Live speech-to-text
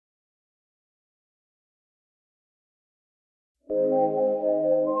You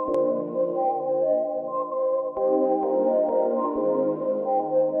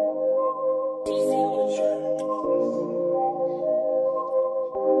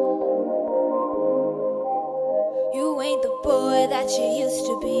ain't the boy that you used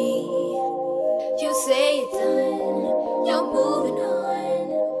to be. You say you're done, you're moving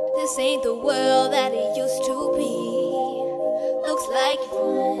on. This ain't the world that it used to be. Looks like you've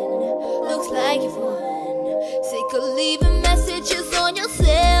won, looks like you've won. Sick of leaving messages on your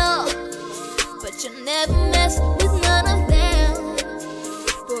cell, but you never mess with none of them.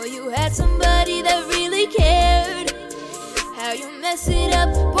 Boy, you had somebody that really cared. How you mess it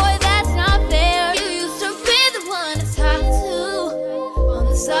up, boy, that's not fair. You used to be the one to talk to on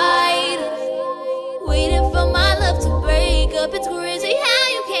the side, waiting for my love to break up. It's crazy.